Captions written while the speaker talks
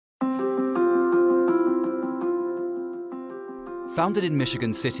Founded in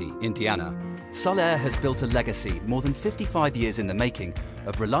Michigan City, Indiana, Sullair has built a legacy more than 55 years in the making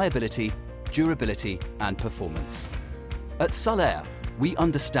of reliability, durability and performance. At Sullair, we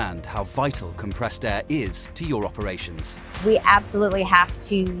understand how vital compressed air is to your operations. We absolutely have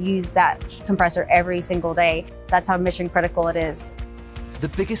to use that compressor every single day. That's how mission critical it is. The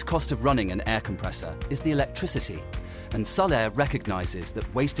biggest cost of running an air compressor is the electricity, and Sullair recognizes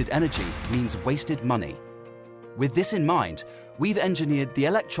that wasted energy means wasted money. With this in mind, we've engineered the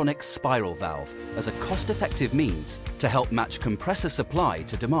electronic spiral valve as a cost-effective means to help match compressor supply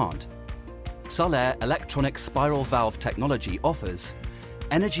to demand. Sullair electronic spiral valve technology offers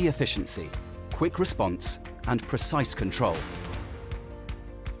energy efficiency, quick response, and precise control.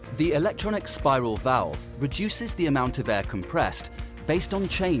 The electronic spiral valve reduces the amount of air compressed based on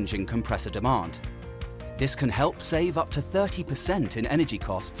change in compressor demand. This can help save up to 30% in energy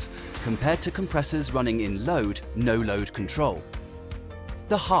costs compared to compressors running in load, no-load control.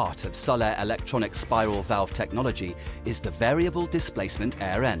 The heart of Sullair electronic spiral valve technology is the variable displacement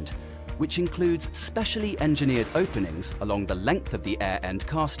air end, which includes specially engineered openings along the length of the air end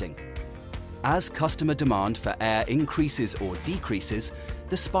casting. As customer demand for air increases or decreases,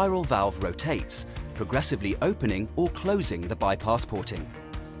 the spiral valve rotates, progressively opening or closing the bypass porting.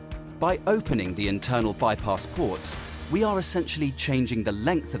 By opening the internal bypass ports, we are essentially changing the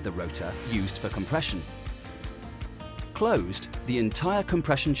length of the rotor used for compression. Closed, the entire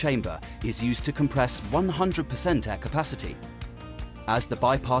compression chamber is used to compress 100% air capacity. As the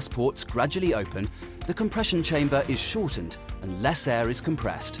bypass ports gradually open, the compression chamber is shortened and less air is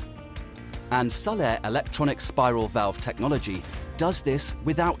compressed. And Sullair electronic spiral valve technology does this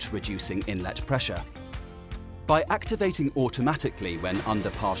without reducing inlet pressure. By activating automatically when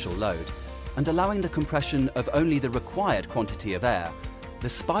under partial load and allowing the compression of only the required quantity of air, the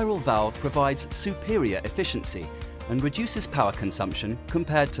spiral valve provides superior efficiency and reduces power consumption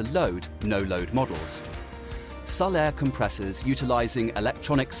compared to load, no-load models. Sullair compressors utilizing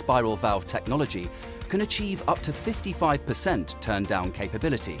electronic spiral valve technology can achieve up to 55% turn-down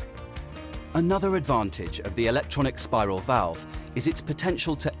capability. Another advantage of the electronic spiral valve is its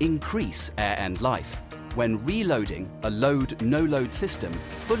potential to increase air end life. When reloading, a load, no-load system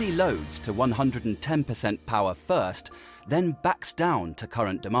fully loads to 110% power first, then backs down to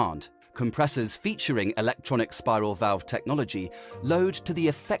current demand. Compressors featuring electronic spiral valve technology load to the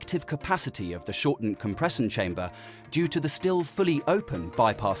effective capacity of the shortened compression chamber due to the still fully open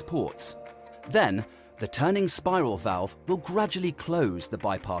bypass ports. Then, the turning spiral valve will gradually close the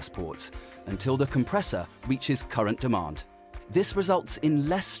bypass ports until the compressor reaches current demand. This results in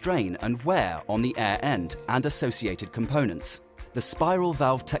less strain and wear on the air end and associated components. The spiral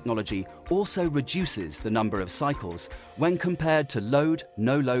valve technology also reduces the number of cycles when compared to load,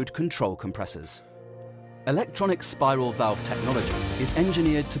 no-load control compressors. Electronic spiral valve technology is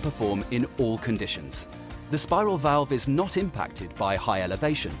engineered to perform in all conditions. The spiral valve is not impacted by high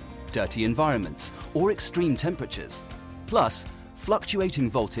elevation, dirty environments, or extreme temperatures. Plus, fluctuating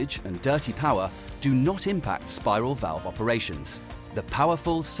voltage and dirty power do not impact spiral valve operations. The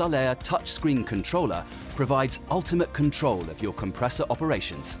powerful Sullair touchscreen controller provides ultimate control of your compressor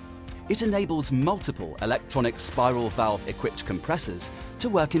operations. It enables multiple electronic spiral valve equipped compressors to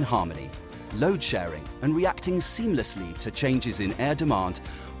work in harmony, load sharing and reacting seamlessly to changes in air demand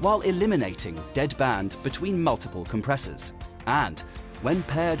while eliminating dead band between multiple compressors. And when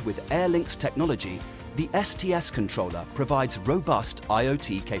paired with AirLink's technology, the STS controller provides robust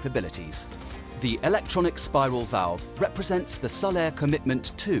IoT capabilities. The electronic spiral valve represents the Sullair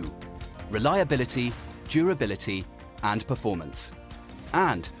commitment to reliability, durability, and performance.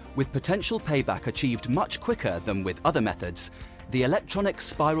 And with potential payback achieved much quicker than with other methods, the electronic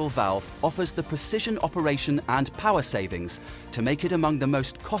spiral valve offers the precision operation and power savings to make it among the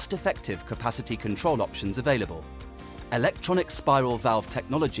most cost-effective capacity control options available. Electronic spiral valve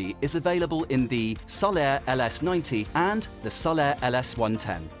technology is available in the Sullair LS90 and the Sullair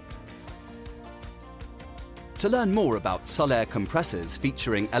LS110. To learn more about Sullair compressors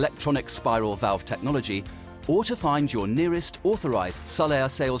featuring electronic spiral valve technology, or to find your nearest authorized Sullair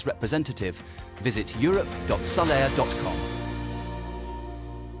sales representative, visit europe.sullair.com.